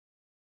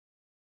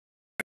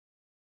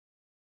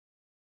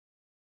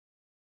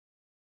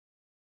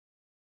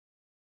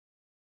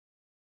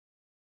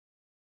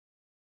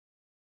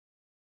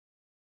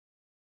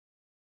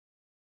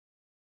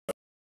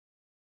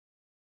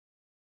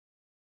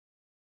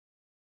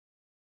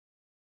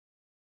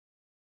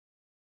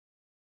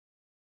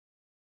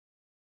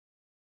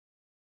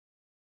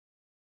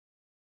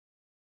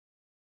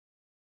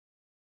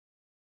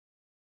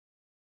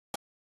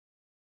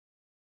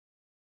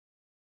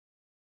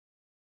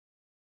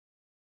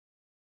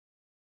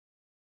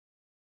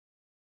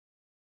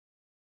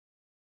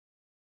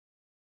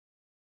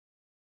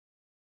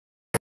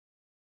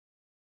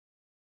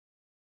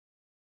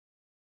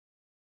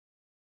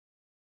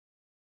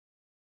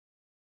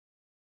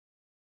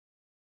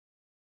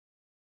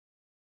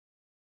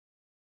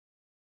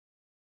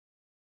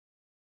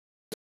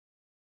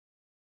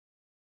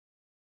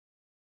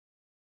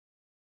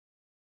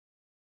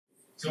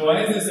So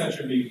why is this such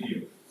a big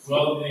deal?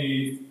 Well,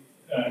 the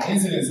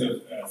incidence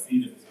of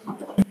C.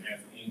 difficile has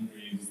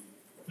increased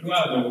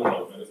throughout the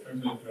world, but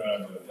especially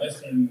throughout the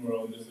Western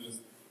world. This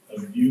is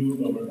a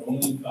view over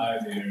only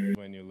 5 years.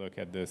 When you look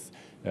at this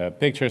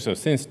picture, so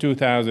since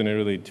 2000, it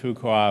really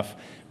took off.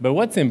 But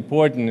what's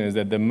important is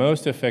that the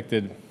most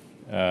affected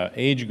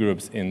age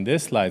groups in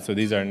this slide, so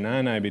these are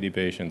non-IBD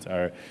patients,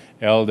 are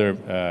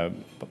elder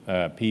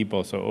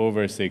people, so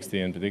over 60,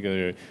 in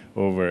particular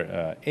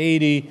over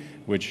 80,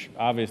 which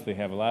obviously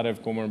have a lot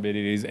of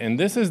comorbidities. And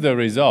this is the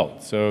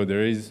result. So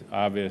there is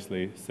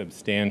obviously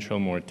substantial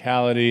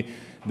mortality.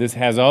 This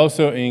has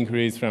also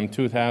increased from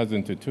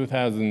 2000 to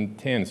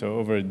 2010, so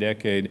over a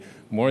decade,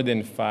 more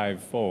than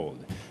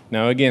 5-fold.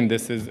 Now again,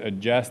 this is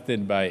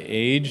adjusted by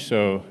age,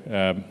 so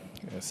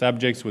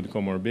subjects with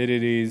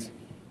comorbidities,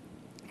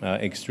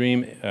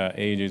 extreme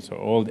ages, so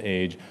old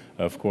age,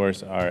 of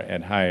course, are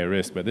at higher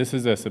risk, but this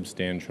is a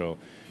substantial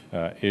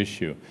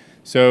issue.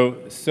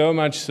 So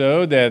much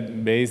so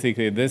that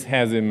basically this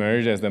has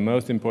emerged as the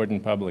most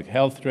important public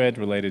health threat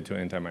related to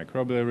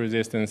antimicrobial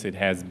resistance. It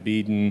has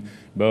beaten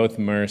both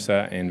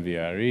MRSA and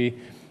VRE.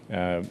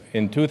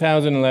 In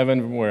 2011,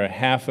 there were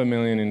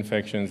 500,000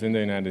 infections in the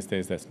United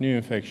States. That's new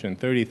infection,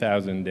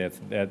 30,000 deaths.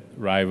 That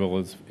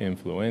rivals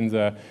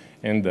influenza,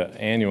 and the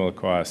annual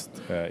cost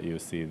you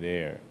see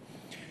there.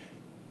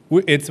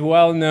 It's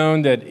well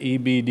known that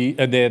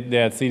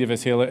that C.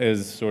 difficile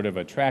is sort of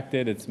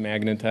attracted. It's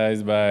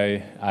magnetized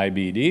by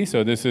IBD.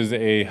 So this is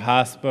a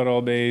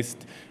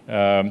hospital-based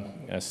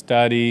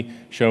study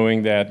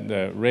showing that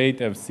the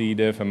rate of C.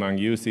 diff among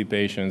UC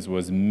patients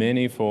was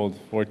many-fold,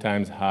 4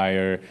 times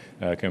higher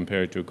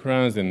compared to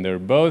Crohn's, and they're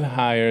both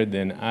higher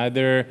than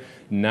other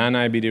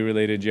non-IBD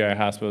related GI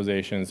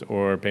hospitalizations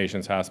or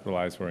patients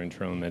hospitalized for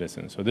internal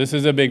medicine. So this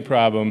is a big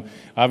problem.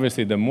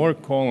 Obviously, the more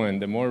colon,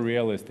 the more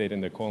real estate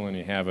in the colon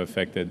you have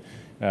affected,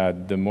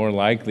 the more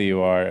likely you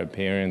are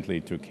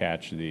apparently to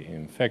catch the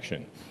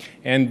infection.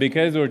 And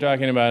because we're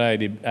talking about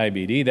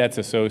IBD, that's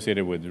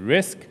associated with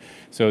risk.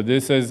 So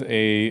this is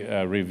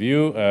a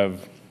review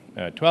of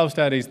 12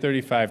 studies,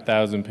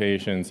 35,000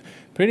 patients.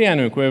 Pretty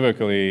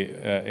unequivocally,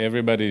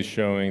 everybody's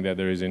showing that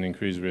there is an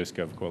increased risk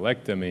of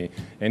colectomy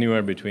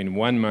anywhere between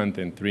 1 month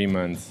and 3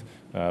 months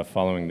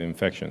following the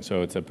infection.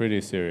 So it's a pretty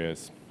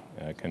serious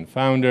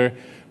confounder.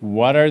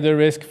 What are the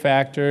risk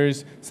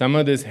factors? Some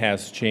of this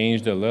has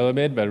changed a little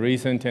bit, but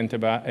recent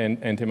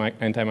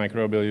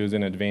antimicrobial use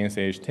in advanced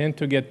age tend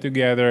to get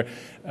together.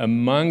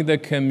 Among the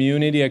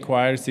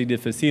community-acquired C.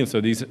 difficile, so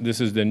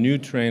this is the new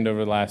trend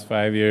over the last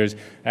 5 years,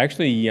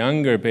 actually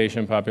younger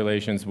patient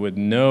populations with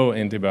no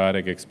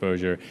antibiotic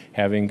exposure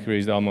have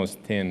increased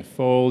almost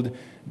 10-fold.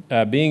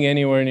 Being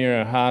anywhere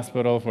near a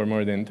hospital for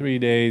more than 3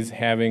 days,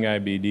 having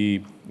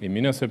IBD,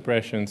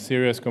 immunosuppression,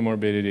 serious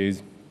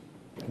comorbidities,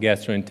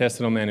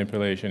 gastrointestinal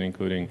manipulation,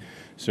 including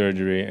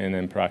surgery, and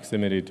then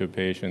proximity to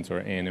patients or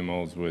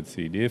animals with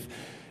C. diff.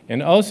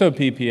 And also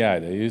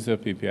PPI, the use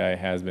of PPI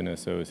has been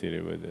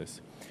associated with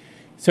this.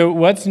 So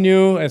what's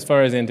new as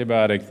far as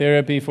antibiotic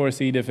therapy for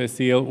C.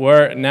 difficile?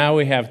 Now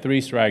we have 3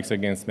 strikes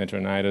against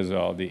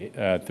metronidazole. The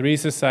 3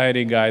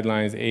 society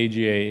guidelines,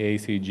 AGA,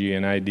 ACG,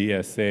 and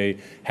IDSA,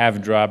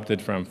 have dropped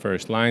it from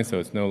first line, so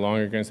it's no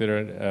longer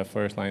considered a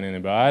first-line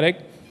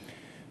antibiotic.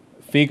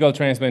 Fecal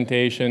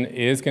transplantation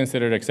is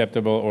considered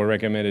acceptable or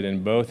recommended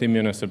in both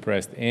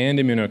immunosuppressed and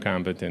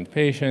immunocompetent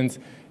patients,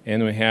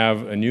 and we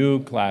have a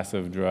new class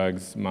of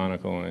drugs,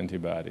 monoclonal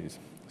antibodies.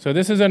 So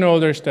this is an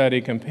older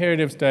study,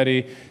 comparative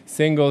study,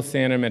 single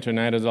center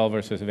metronidazole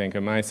versus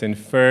vancomycin,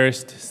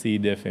 first C.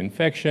 diff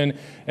infection.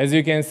 As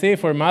you can see,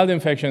 for mild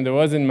infection, there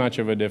wasn't much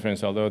of a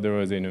difference, although there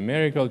was a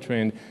numerical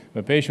trend.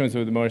 But patients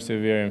with more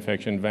severe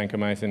infection,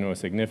 vancomycin was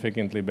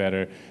significantly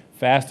better,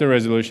 faster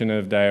resolution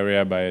of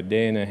diarrhea by a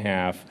day and a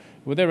half,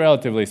 with a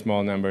relatively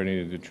small number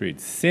needed to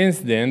treat. Since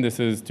then, this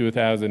is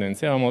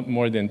 2007,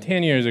 more than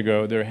 10 years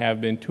ago, there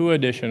have been 2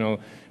 additional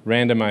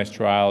randomized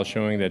trials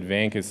showing that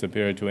vanc is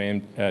superior to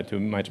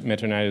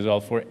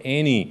metronidazole for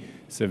any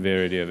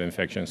severity of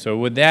infection. So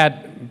with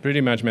that,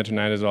 pretty much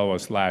metronidazole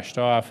was slashed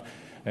off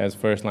as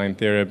first-line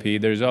therapy.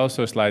 There's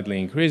also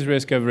slightly increased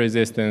risk of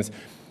resistance.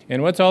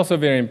 And what's also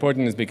very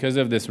important is because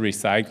of this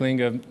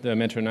recycling of the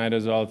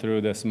metronidazole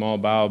through the small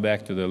bowel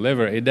back to the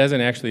liver, it doesn't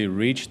actually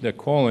reach the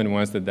colon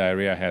once the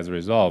diarrhea has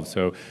resolved.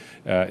 So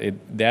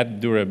that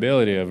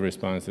durability of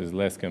response is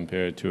less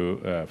compared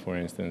to, for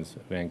instance,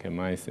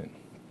 vancomycin.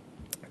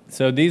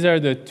 So these are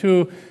the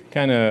 2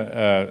 kind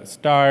of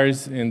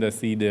stars in the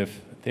C. diff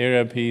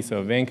therapy.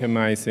 So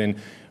vancomycin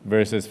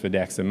versus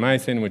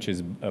fidaxomicin, which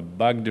is a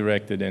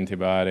bug-directed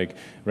antibiotic.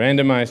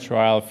 Randomized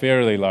trial,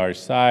 fairly large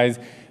size,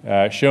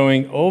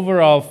 showing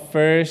overall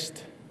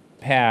first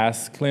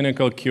pass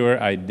clinical cure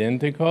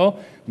identical,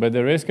 but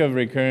the risk of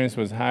recurrence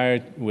was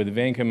higher with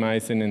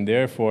vancomycin, and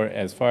therefore,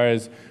 as far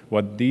as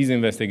what these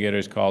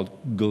investigators called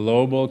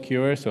global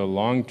cure, so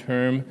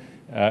long-term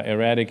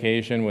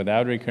eradication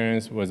without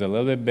recurrence, was a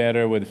little bit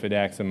better with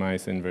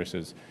fidaxomicin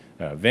versus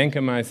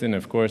vancomycin.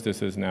 Of course,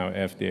 this is now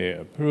FDA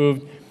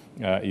approved.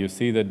 You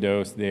see the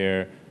dose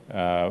there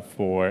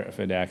for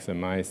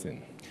fidaxomicin.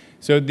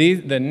 So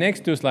the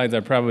next two slides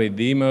are probably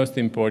the most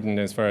important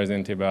as far as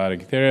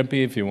antibiotic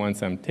therapy. If you want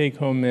some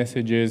take-home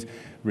messages,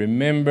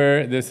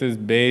 remember this is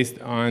based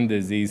on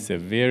disease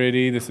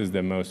severity. This is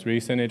the most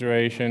recent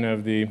iteration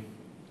of the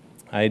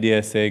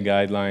IDSA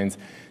guidelines.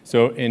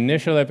 So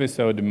initial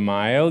episode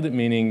mild,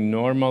 meaning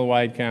normal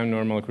white count,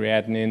 normal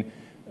creatinine,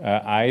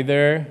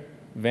 either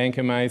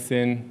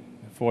vancomycin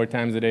 4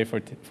 times a day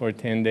for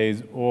 10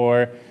 days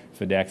or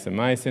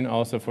fidaxomicin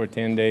also for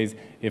 10 days.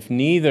 If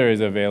neither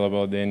is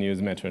available, then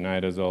use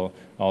metronidazole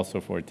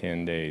also for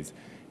 10 days.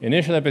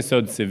 Initial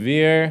episode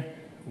severe,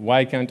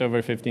 white count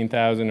over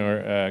 15,000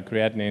 or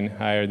creatinine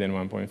higher than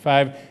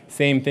 1.5.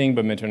 Same thing,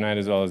 but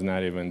metronidazole is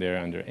not even there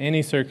under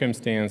any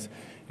circumstance.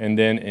 And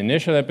then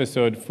initial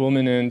episode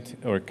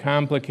fulminant or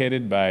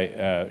complicated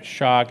by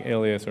shock,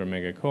 ileus, or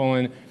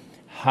megacolon.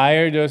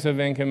 Higher dose of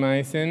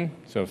vancomycin,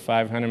 so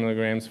 500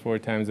 milligrams 4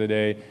 times a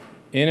day,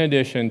 in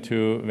addition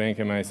to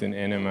vancomycin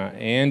enema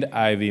and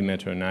IV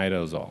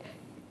metronidazole.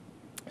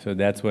 So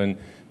that's when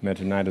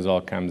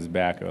metronidazole comes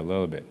back a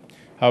little bit.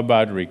 How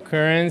about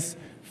recurrence?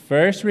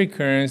 First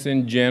recurrence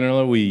in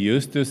general, we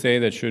used to say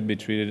that should be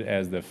treated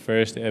as the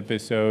first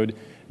episode.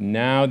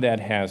 Now that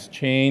has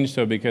changed.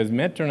 So because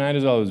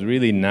metronidazole is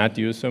really not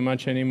used so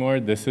much anymore,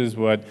 this is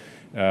what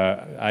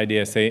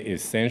IDSA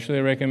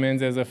essentially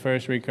recommends as a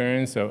first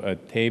recurrence, so a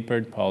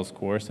tapered pulse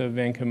course of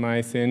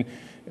vancomycin,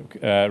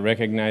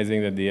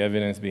 recognizing that the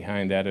evidence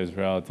behind that is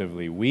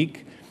relatively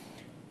weak.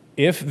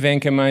 If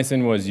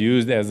vancomycin was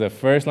used as a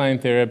first-line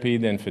therapy,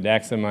 then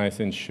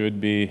fidaxomicin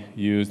should be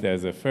used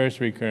as a first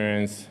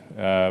recurrence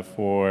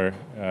for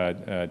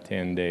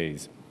 10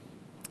 days.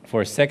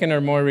 For second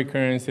or more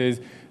recurrences,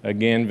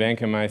 again,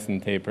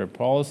 vancomycin taper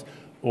pulse,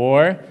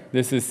 or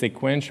this is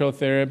sequential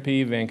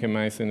therapy,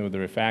 vancomycin with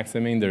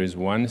rifaximin. There is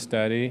one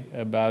study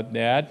about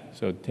that,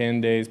 so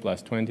 10 days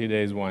plus 20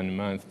 days, 1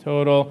 month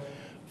total.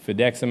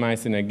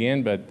 Fidaxomicin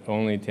again, but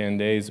only 10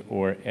 days,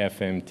 or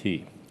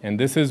FMT. And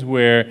this is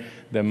where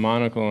the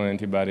monoclonal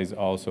antibodies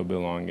also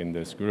belong in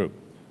this group.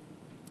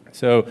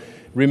 So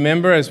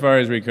remember, as far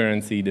as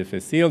recurrent C.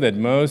 difficile, that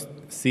most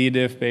C.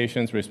 diff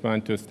patients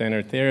respond to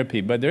standard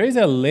therapy, but there is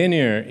a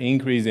linear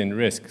increase in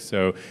risk.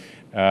 So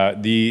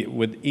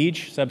with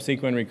each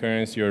subsequent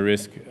recurrence, your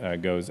risk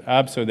goes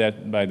up, so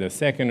that by the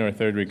second or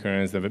third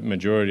recurrence, the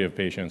majority of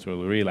patients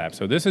will relapse.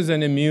 So this is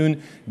an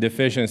immune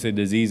deficiency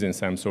disease in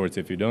some sorts.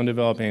 If you don't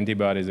develop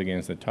antibodies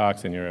against the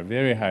toxin, you're at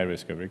very high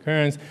risk of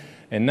recurrence.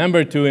 And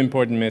number two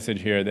important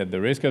message here, that the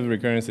risk of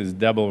recurrence is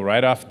double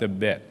right off the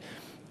bat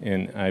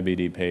in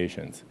IBD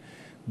patients.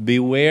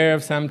 Beware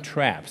of some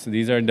traps.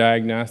 These are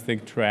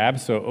diagnostic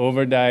traps, so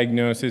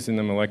overdiagnosis in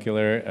the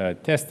molecular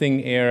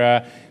testing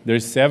era.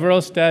 There's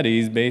several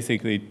studies,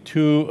 basically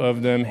 2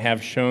 of them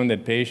have shown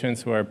that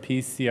patients who are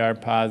PCR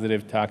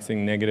positive,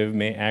 toxin negative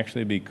may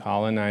actually be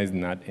colonized,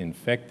 not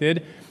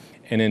infected.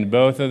 And in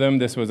both of them,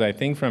 this was, I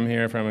think, from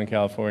in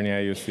California,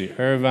 UC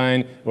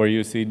Irvine or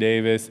UC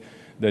Davis.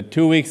 The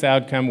 2 weeks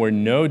outcome were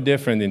no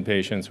different in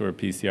patients who were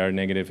PCR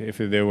negative if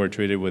they were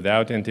treated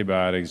without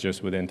antibiotics,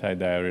 just with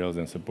antidiarrheals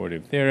and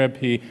supportive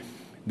therapy.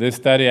 This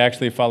study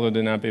actually followed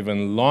them up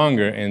even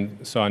longer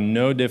and saw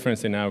no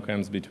difference in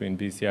outcomes between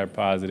PCR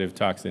positive,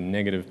 toxin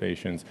negative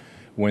patients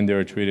when they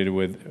were treated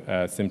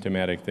with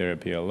symptomatic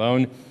therapy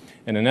alone.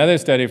 And another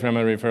study from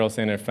a referral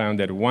center found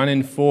that 1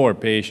 in 4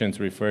 patients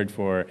referred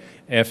for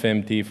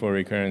FMT for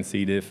recurrent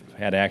C. diff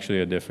had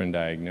actually a different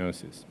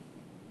diagnosis.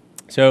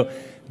 So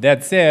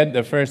that said,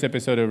 the first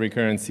episode of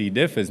recurrent C.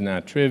 diff is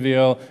not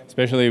trivial,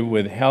 especially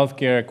with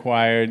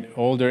healthcare-acquired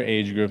older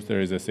age groups.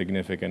 There is a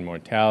significant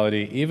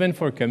mortality. Even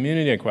for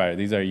community-acquired,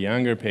 these are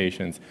younger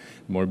patients,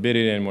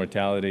 morbidity and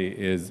mortality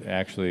is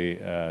actually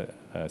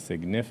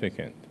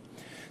significant.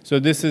 So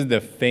this is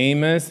the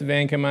famous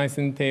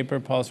vancomycin taper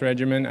pulse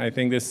regimen. I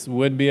think this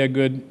would be a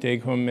good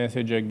take-home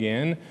message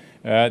again.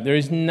 There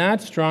is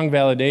not strong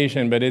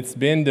validation, but it's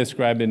been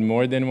described in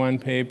more than one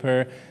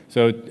paper.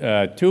 So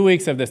 2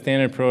 weeks of the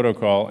standard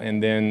protocol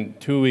and then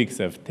 2 weeks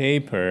of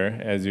taper,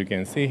 as you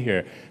can see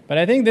here. But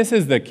I think this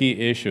is the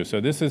key issue.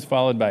 So this is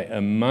followed by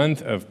a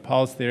month of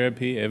pulse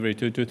therapy every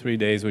 2 to 3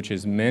 days, which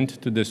is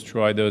meant to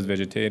destroy those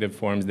vegetative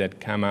forms that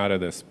come out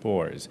of the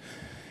spores.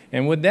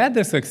 And with that,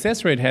 the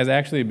success rate has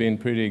actually been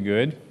pretty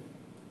good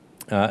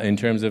in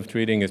terms of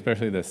treating,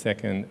 especially the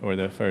second or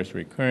the first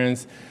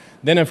recurrence.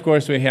 Then, of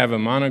course, we have a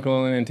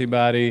monoclonal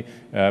antibody,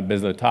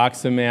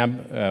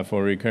 bezlotoxumab,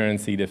 for recurrent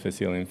C.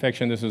 difficile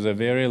infection. This was a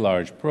very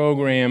large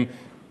program,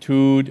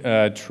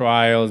 2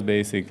 trials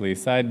basically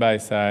side by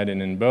side,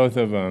 and in both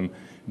of them,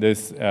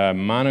 this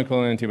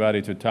monoclonal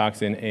antibody to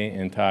toxin A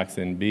and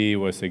toxin B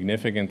was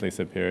significantly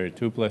superior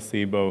to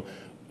placebo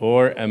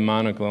or a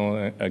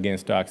monoclonal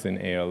against toxin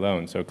A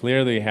alone. So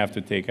clearly you have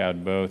to take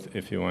out both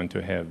if you want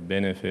to have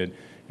benefit.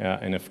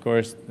 And of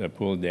course, the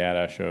pooled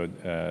data showed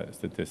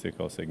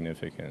statistical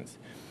significance.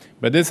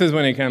 But this is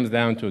when it comes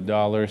down to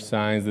dollar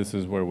signs. This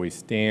is where we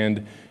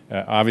stand.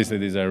 Obviously,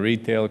 these are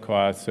retail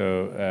costs,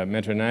 so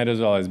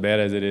metronidazole, as bad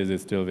as it is,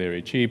 it's still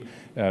very cheap.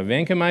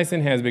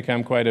 Vancomycin has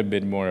become quite a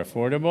bit more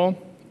affordable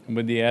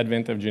with the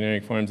advent of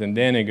generic forms, and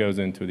then it goes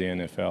into the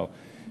NFL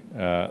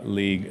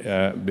league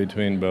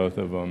between both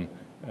of them,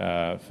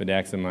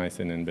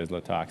 fidaxomicin and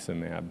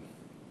bislotoxumab.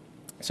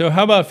 So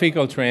how about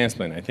fecal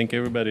transplant? I think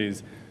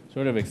everybody's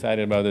sort of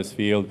excited about this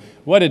field.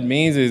 What it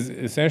means is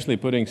essentially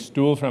putting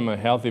stool from a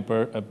healthy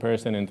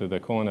person into the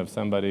colon of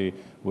somebody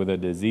with a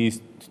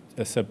disease,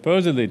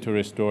 supposedly to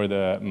restore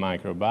the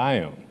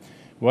microbiome.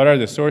 What are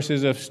the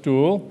sources of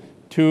stool?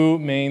 Two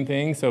main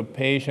things. So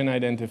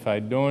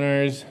patient-identified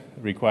donors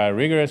require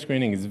rigorous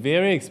screening. It's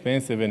very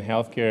expensive in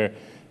healthcare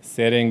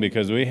setting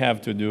because we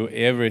have to do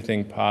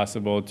everything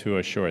possible to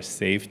assure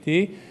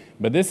safety.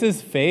 But this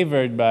is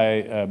favored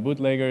by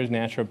bootleggers,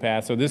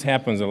 naturopaths. So this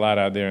happens a lot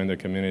out there in the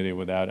community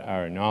without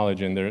our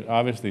knowledge. And there are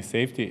obviously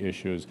safety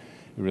issues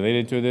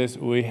related to this.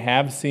 We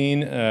have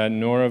seen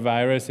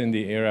norovirus in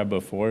the era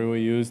before we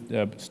used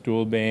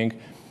stool bank.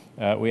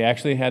 We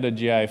actually had a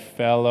GI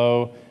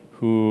fellow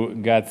who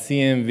got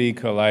CMV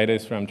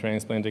colitis from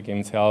transplanting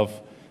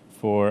himself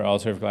for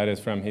ulcerative colitis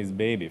from his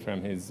baby,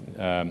 from his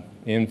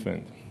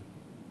infant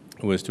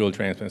with stool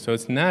transplant. So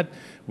it's not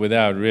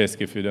without risk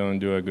if you don't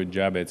do a good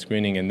job at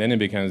screening, and then it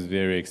becomes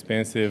very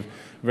expensive,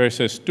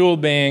 versus stool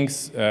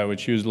banks,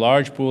 which use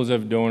large pools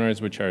of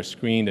donors, which are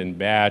screened in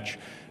batch.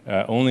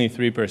 Only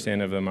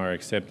 3% of them are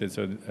accepted,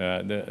 so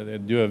they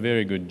do a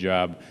very good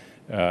job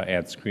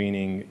at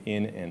screening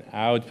in and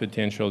out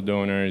potential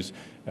donors.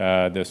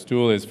 The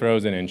stool is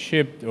frozen and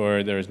shipped,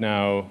 or there's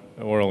now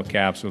oral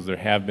capsules that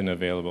have been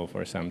available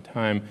for some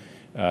time.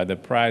 The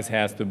price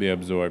has to be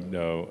absorbed,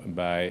 though,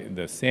 by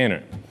the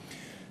center.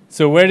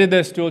 So where did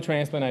the stool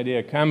transplant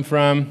idea come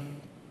from?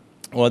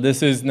 Well, this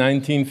is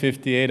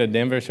 1958. A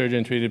Denver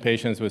surgeon treated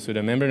patients with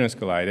pseudomembranous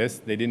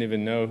colitis. They didn't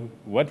even know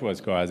what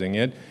was causing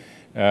it,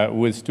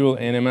 with stool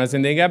enemas,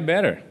 and they got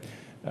better.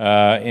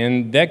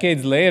 And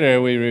decades later,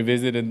 we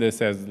revisited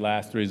this as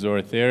last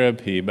resort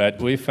therapy,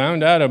 but we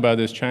found out about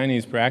this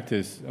Chinese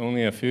practice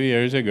only a few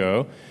years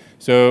ago.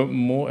 So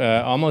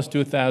almost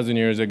 2,000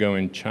 years ago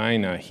in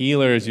China,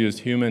 healers used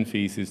human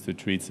feces to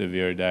treat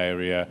severe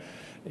diarrhea.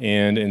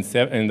 And in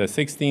the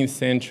 16th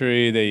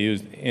century, they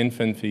used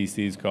infant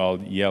feces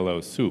called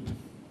yellow soup.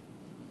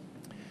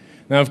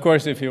 Now, of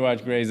course, if you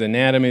watch Grey's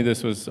Anatomy,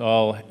 this was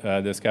all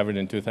discovered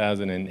in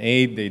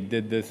 2008. They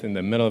did this in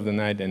the middle of the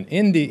night, and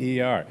in the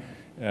ER,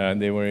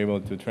 they were able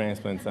to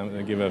transplant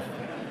something, give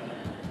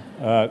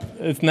a...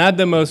 it's not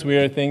the most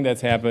weird thing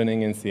that's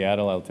happening in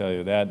Seattle, I'll tell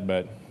you that,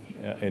 but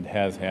it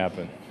has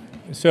happened.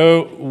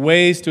 So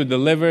ways to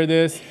deliver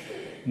this.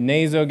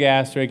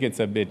 Nasogastric, it's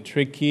a bit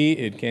tricky.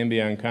 It can be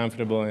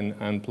uncomfortable and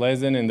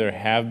unpleasant, and there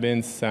have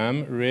been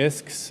some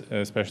risks,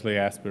 especially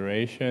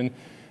aspiration.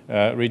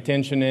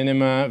 Retention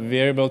enema,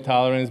 variable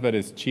tolerance, but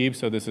it's cheap,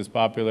 so this is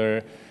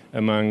popular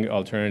among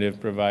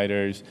alternative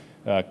providers.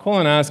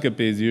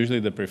 Colonoscopy is usually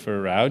the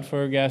preferred route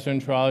for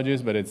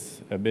gastroenterologists, but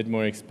it's a bit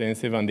more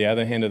expensive. On the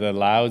other hand, it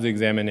allows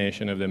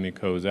examination of the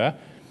mucosa.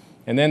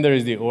 And then there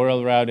is the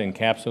oral route,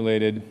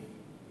 encapsulated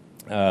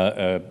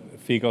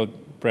fecal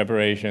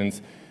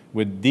preparations,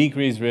 with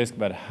decreased risk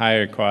but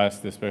higher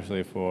cost,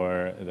 especially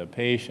for the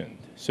patient.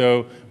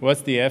 So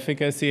what's the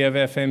efficacy of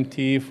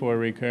FMT for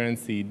recurrent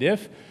C.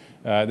 diff?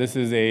 This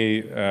is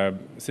a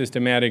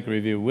systematic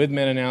review with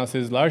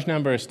meta-analysis, large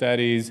number of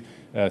studies,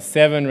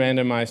 7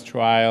 randomized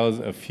trials,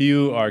 a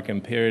few are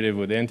comparative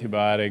with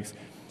antibiotics.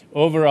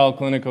 Overall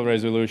clinical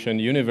resolution,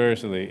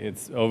 universally,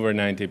 it's over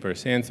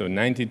 90%, so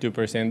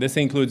 92%. This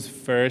includes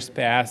first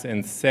pass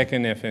and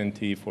second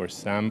FMT for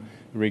some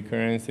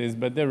recurrences,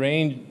 but the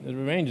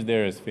range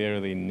there is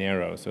fairly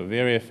narrow, so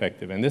very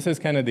effective. And this is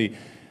kind of the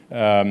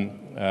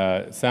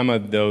some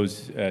of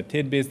those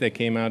tidbits that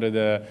came out of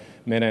the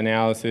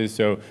meta-analysis.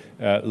 So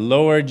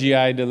lower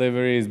GI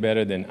delivery is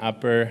better than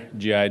upper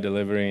GI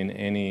delivery in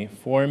any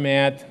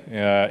format.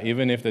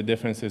 Even if the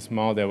difference is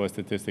small, that was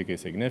statistically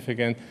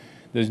significant.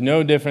 There's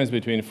no difference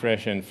between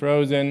fresh and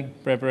frozen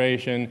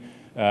preparation.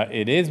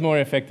 It is more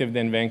effective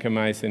than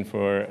vancomycin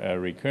for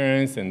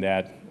recurrence, and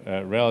that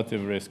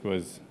relative risk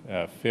was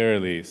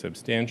fairly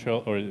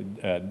substantial or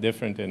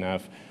different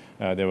enough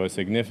that was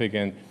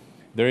significant.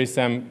 There is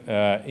some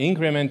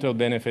incremental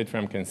benefit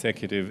from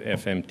consecutive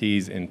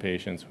FMTs in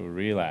patients who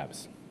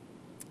relapse.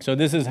 So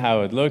this is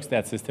how it looks,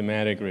 that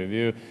systematic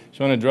review. Just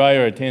want to draw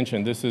your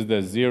attention, this is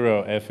the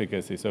zero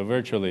efficacy, so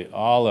virtually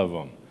all of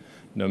them,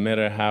 no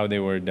matter how they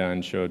were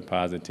done, showed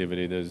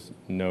positivity. There's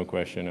no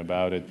question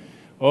about it.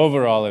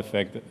 Overall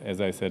effect, as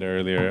I said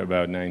earlier,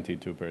 about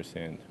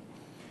 92%.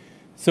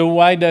 So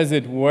why does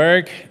it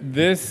work?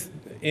 This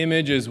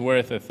image is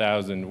worth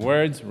 1,000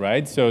 words,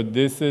 right? So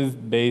this is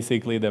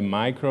basically the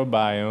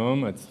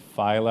microbiome. It's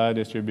phyla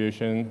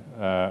distribution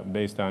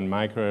based on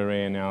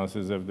microarray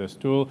analysis of the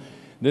stool.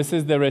 This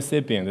is the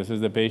recipient. This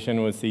is the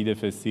patient with C.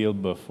 difficile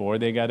before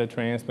they got a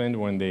transplant,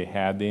 when they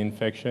had the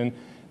infection.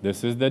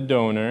 This is the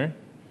donor.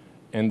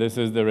 And this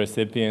is the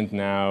recipient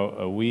now,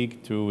 a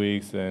week, 2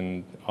 weeks,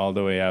 and all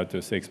the way out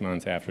to 6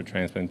 months after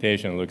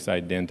transplantation. It looks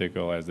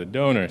identical as the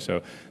donor.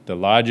 So the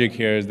logic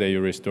here is that you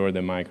restore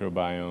the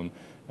microbiome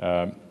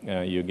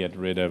you get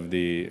rid of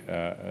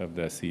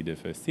the C.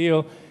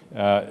 difficile.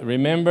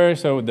 Remember,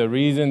 so the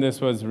reason this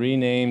was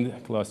renamed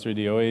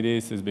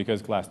Clostridioides is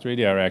because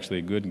Clostridia are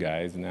actually good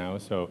guys now,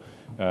 so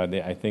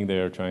I think they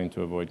are trying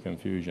to avoid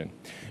confusion.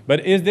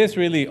 But is this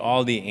really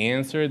all the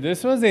answer?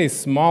 This was a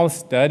small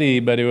study,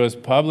 but it was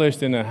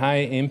published in a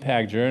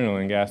high-impact journal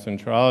in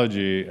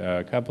gastroenterology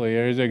a couple of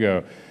years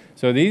ago.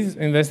 So these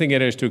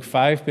investigators took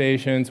 5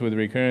 patients with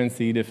recurrent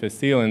C.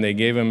 difficile, and they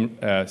gave them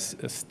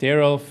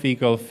sterile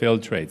fecal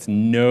filtrates,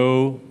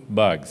 no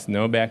bugs,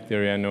 no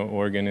bacteria, no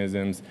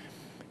organisms,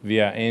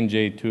 via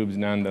NJ tubes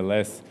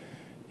nonetheless,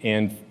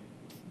 and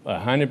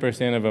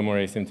 100% of them were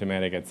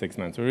asymptomatic at 6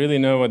 months. We really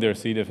know what their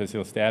C.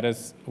 difficile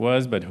status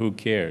was, but who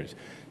cares?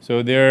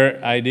 So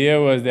their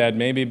idea was that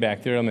maybe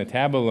bacterial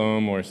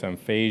metabolome or some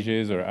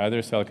phages or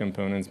other cell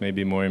components may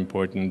be more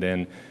important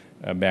than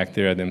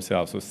bacteria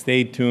themselves. So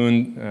stay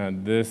tuned.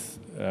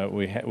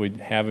 We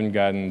haven't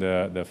gotten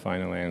the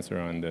final answer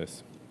on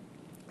this.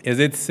 Is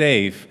it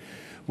safe?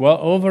 Well,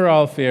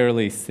 overall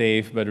fairly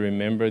safe, but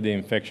remember the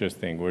infectious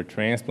thing. We're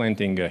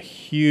transplanting a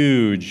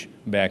huge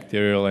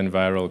bacterial and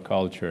viral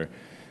culture.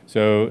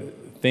 So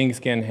things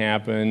can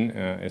happen,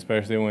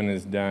 especially when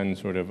it's done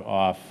sort of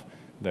off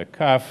the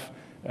cuff.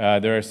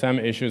 There are some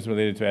issues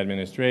related to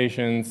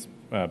administrations,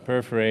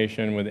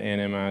 perforation with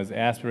enemas,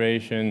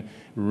 aspiration,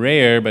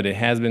 rare, but it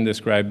has been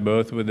described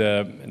both with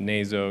the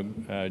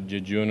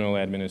nasojejunal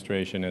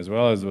administration as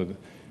well as with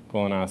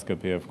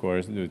colonoscopy, of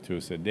course, due to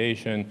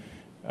sedation.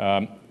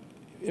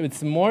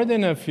 It's more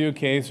than a few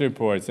case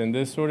reports, and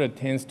this sort of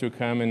tends to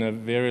come in a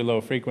very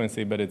low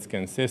frequency, but it's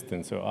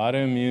consistent. So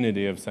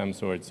autoimmunity of some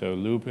sort, so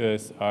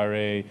lupus,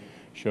 RA,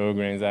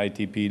 Sjogren's,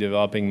 ITP,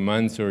 developing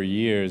months or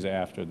years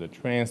after the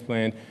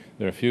transplant.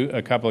 There are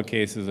a couple of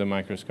cases of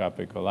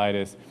microscopic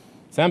colitis.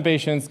 Some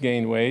patients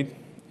gained weight,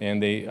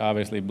 and they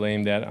obviously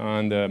blame that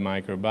on the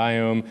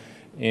microbiome.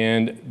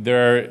 And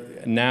there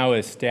are now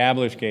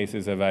established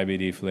cases of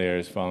IBD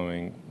flares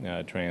following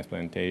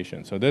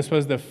transplantation. So this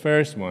was the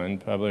first one,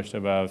 published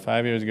about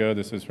 5 years ago.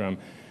 This is from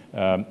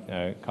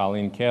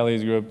Colleen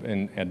Kelly's group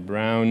at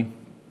Brown,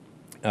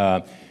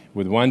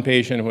 with one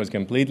patient who was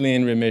completely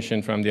in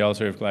remission from the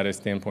ulcerative colitis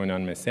standpoint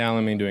on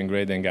mesalamine, doing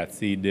great, then got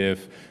C.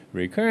 diff,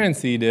 recurrent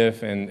C.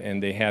 diff,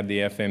 and they had the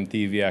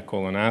FMT via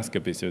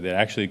colonoscopy, so they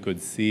actually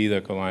could see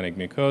the colonic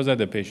mucosa.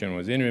 The patient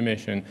was in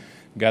remission,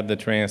 got the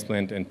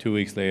transplant, and 2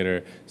 weeks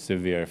later,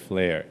 severe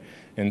flare.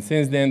 And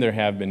since then, there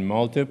have been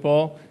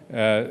multiple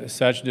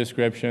such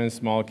descriptions,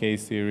 small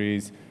case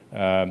series,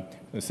 a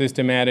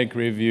systematic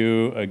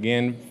review,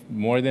 again,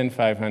 more than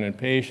 500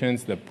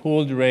 patients. The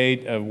pooled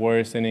rate of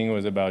worsening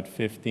was about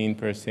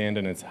 15%,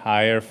 and it's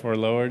higher for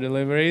lower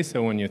deliveries.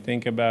 So when you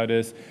think about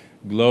this,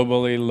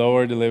 globally,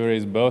 lower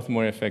deliveries, both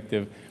more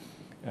effective,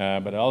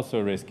 but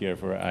also riskier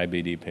for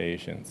IBD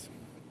patients.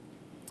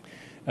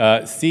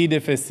 C.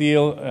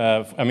 difficile,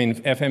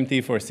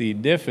 FMT for C.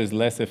 diff is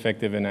less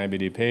effective in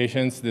IBD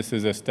patients. This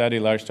is a study,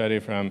 large study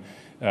from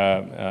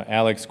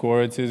Alex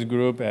Koritz's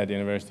group at the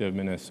University of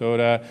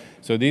Minnesota.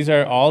 So these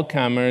are all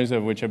comers,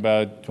 of which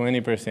about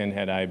 20%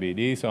 had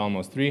IBD, so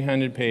almost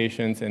 300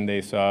 patients, and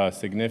they saw a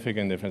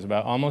significant difference,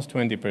 about almost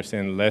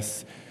 20%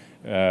 less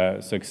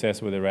success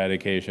with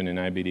eradication in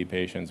IBD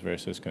patients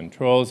versus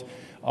controls.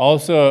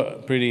 Also, a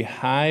pretty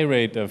high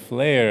rate of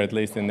flare, at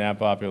least in that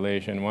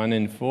population. 1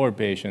 in 4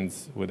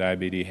 patients with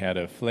IBD had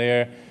a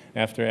flare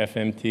after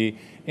FMT.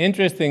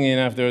 Interestingly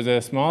enough, there was a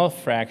small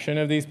fraction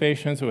of these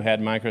patients who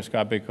had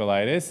microscopic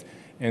colitis,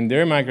 and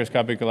their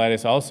microscopic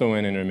colitis also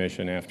went in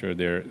remission after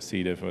their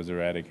C. diff was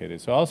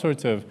eradicated. So all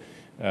sorts of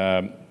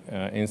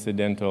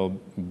incidental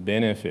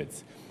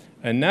benefits.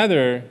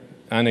 Another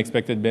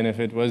unexpected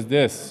benefit was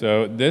this.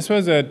 So this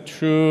was a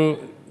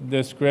true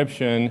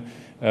description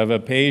of a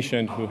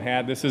patient who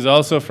had, this is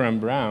also from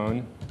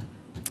Brown,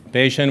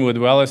 patient with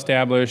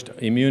well-established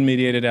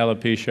immune-mediated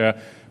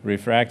alopecia,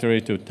 refractory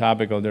to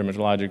topical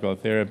dermatological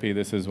therapy.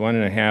 This is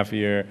 1.5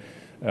 years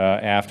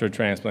after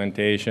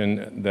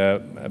transplantation.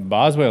 The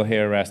Boswell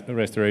hair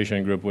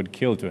restoration group would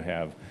kill to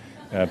have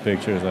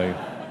pictures like.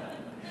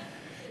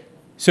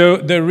 So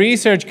the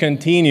research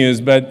continues,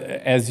 but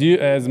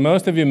as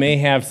most of you may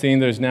have seen,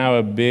 there's now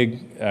a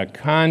big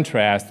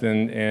contrast,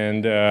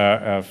 and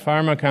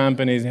pharma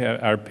companies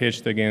are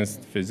pitched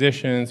against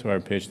physicians, who are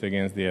pitched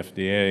against the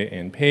FDA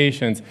and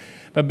patients.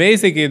 But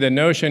basically, the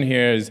notion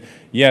here is,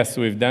 yes,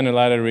 we've done a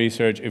lot of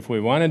research. If we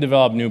want to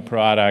develop new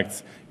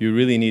products, you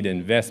really need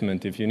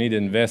investment. If you need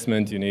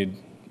investment, you need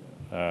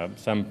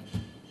some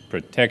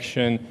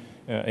protection,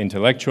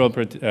 intellectual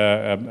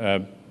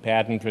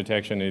patent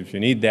protection. If you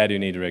need that, you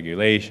need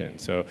regulation.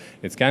 So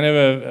it's kind of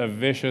a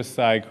vicious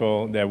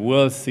cycle that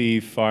will see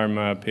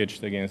pharma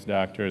pitched against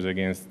doctors,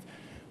 against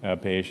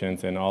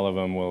patients, and all of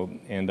them will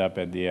end up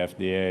at the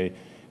FDA.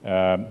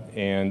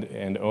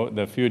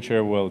 The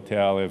future will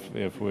tell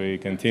if we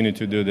continue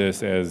to do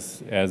this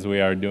as we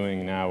are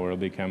doing now, we'll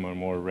become a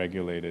more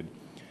regulated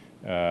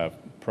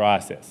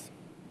process.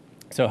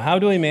 So how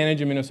do we manage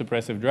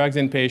immunosuppressive drugs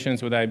in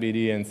patients with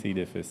IBD and C.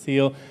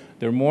 difficile?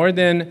 There are more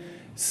than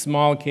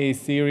small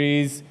case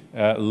series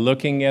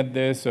looking at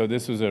this. So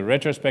this was a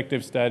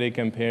retrospective study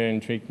comparing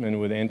treatment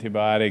with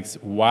antibiotics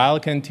while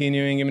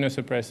continuing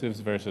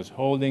immunosuppressives versus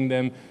holding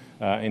them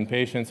in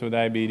patients with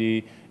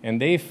IBD. And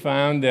they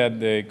found that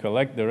the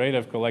rate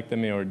of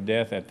colectomy or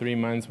death at 3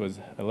 months was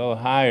a little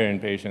higher in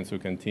patients who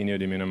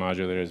continued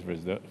immunomodulators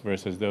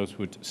versus those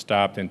who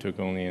stopped and took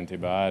only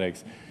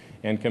antibiotics.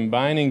 And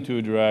combining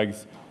two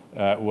drugs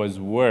was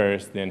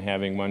worse than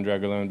having one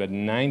drug alone, but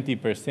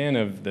 90%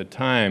 of the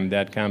time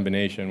that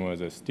combination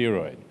was a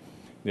steroid.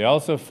 They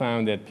also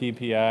found that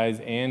PPIs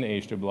and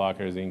H2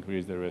 blockers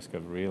increased the risk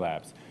of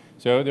relapse.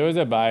 So there was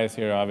a bias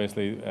here.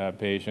 Obviously,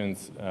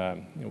 patients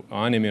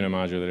on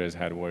immunomodulators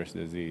had worse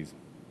disease.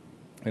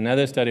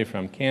 Another study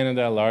from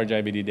Canada, large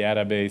IBD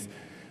database,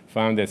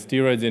 found that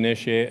steroid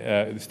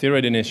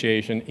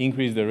initiation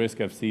increased the risk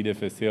of C.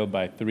 difficile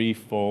by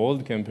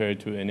 3-fold compared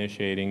to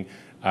initiating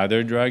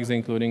other drugs,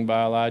 including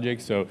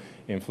biologics. So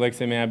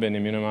infliximab and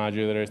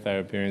immunomodulators,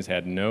 thiopurines,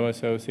 had no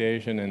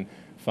association. And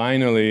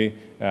finally,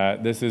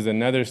 this is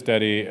another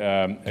study,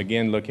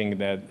 again,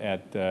 looking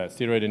at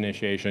steroid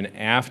initiation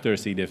after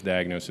C. diff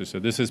diagnosis. So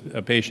this is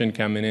a patient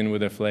coming in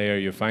with a flare.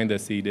 You find the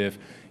C. diff,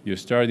 you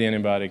start the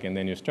antibiotic, and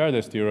then you start the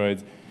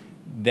steroids.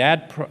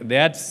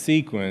 That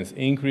sequence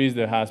increased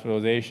the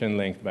hospitalization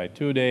length by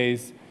 2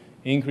 days,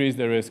 increased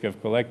the risk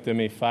of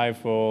colectomy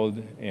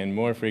 5-fold, and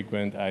more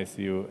frequent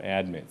ICU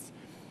admits.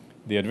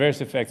 The adverse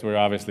effects were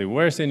obviously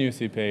worse in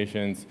UC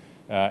patients.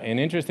 And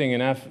interesting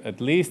enough, at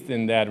least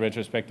in that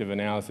retrospective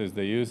analysis,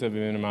 the use of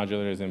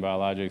immunomodulators and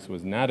biologics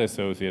was not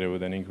associated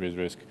with an increased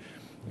risk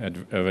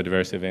of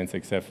adverse events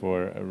except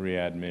for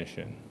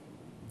readmission.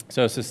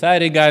 So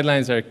society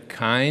guidelines are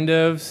kind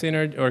of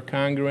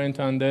congruent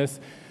on this.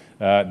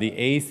 The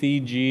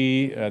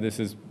ACG, this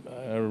is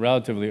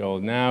relatively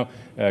old now,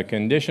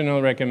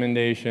 conditional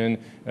recommendation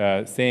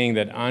saying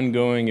that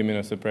ongoing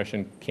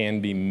immunosuppression can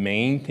be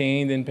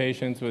maintained in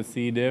patients with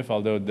C. diff,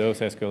 although dose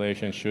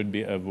escalation should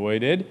be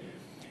avoided.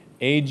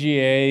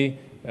 AGA,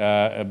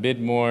 a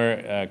bit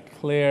more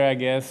clear, I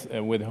guess,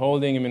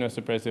 withholding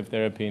immunosuppressive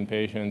therapy in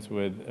patients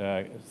with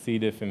C.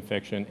 diff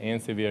infection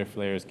and severe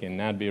flares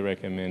cannot be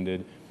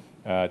recommended.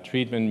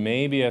 Treatment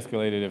may be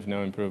escalated if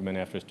no improvement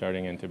after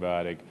starting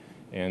antibiotic.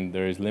 And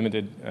there is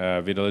limited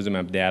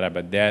vedolizumab data,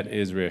 but that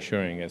is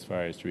reassuring as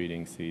far as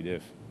treating C.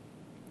 diff.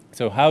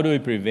 So how do we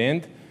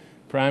prevent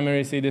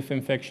primary C. diff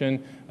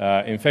infection?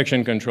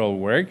 Infection control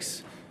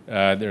works.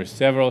 There are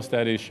several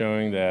studies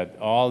showing that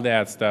all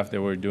that stuff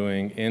that we're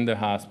doing in the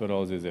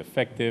hospitals is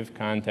effective: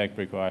 contact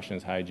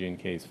precautions, hygiene,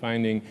 case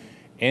finding.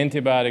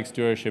 Antibiotic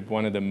stewardship,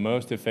 one of the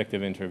most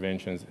effective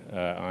interventions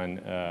on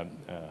a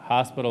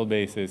hospital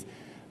basis.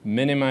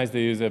 Minimize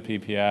the use of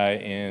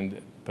PPI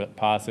and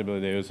possibly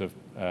the use of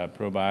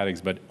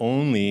probiotics, but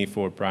only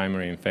for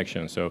primary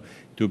infection, so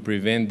to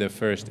prevent the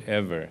first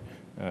ever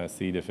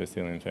C.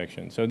 difficile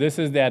infection. So this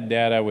is that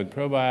data with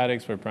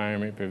probiotics for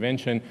primary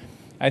prevention.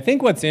 I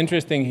think what's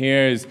interesting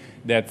here is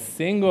that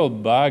single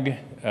bug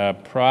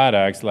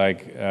products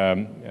like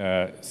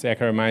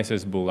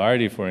Saccharomyces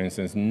boulardii, for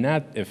instance,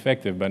 not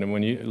effective, but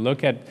when you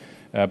look at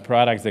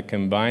products that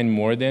combine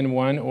more than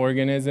one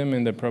organism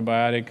in the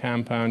probiotic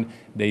compound,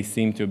 they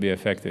seem to be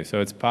effective.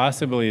 So it's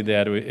possibly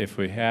that if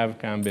we have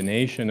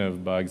combination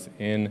of bugs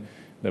in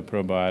the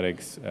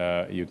probiotics,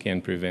 you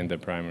can prevent the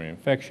primary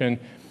infection.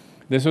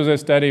 This was a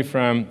study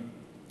from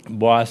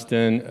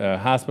Boston,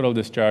 hospital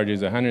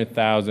discharges,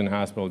 100,000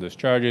 hospital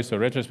discharges, so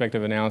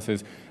retrospective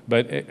analysis,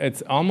 but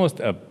it's almost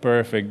a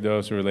perfect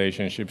dose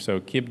relationship,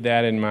 so keep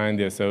that in mind,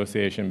 the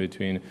association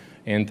between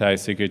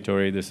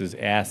anti-secretory, this is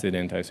acid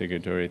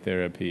anti-secretory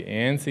therapy,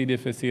 and C.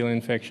 difficile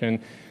infection.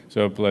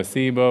 So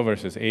placebo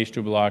versus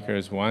H2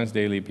 blockers, once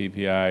daily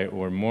PPI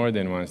or more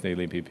than once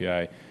daily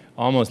PPI,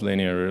 almost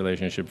linear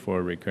relationship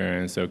for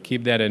recurrence. So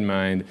keep that in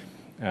mind.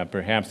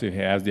 Perhaps if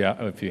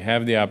you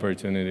have the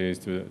opportunities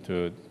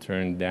to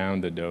turn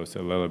down the dose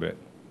a little bit.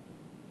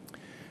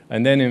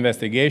 And then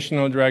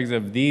investigational drugs,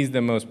 of these,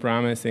 the most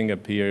promising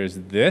appears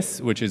this,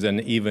 which is an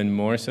even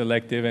more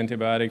selective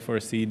antibiotic for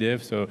C.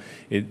 diff. So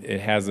it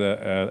has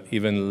a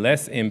even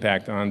less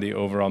impact on the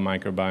overall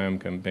microbiome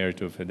compared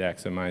to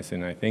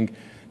fidaxomicin. I think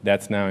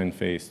that's now in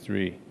phase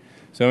 3.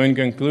 So in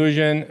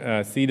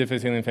conclusion, C.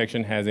 difficile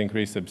infection has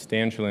increased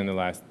substantially in the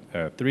last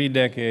 3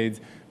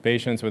 decades.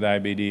 Patients with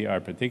IBD are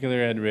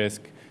particularly at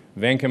risk.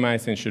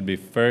 Vancomycin should be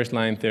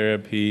first-line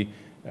therapy.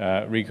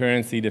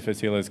 Recurrent C.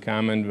 difficile is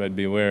common, but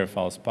beware of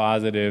false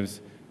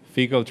positives.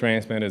 Fecal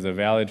transplant is a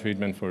valid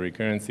treatment for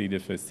recurrent C.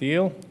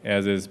 difficile,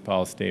 as is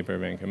pulse taper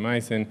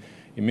vancomycin.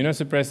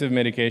 Immunosuppressive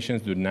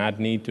medications do not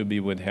need to be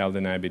withheld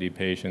in IBD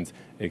patients,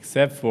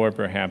 except for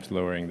perhaps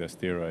lowering the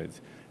steroids.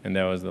 And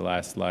that was the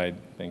last slide.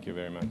 Thank you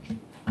very much.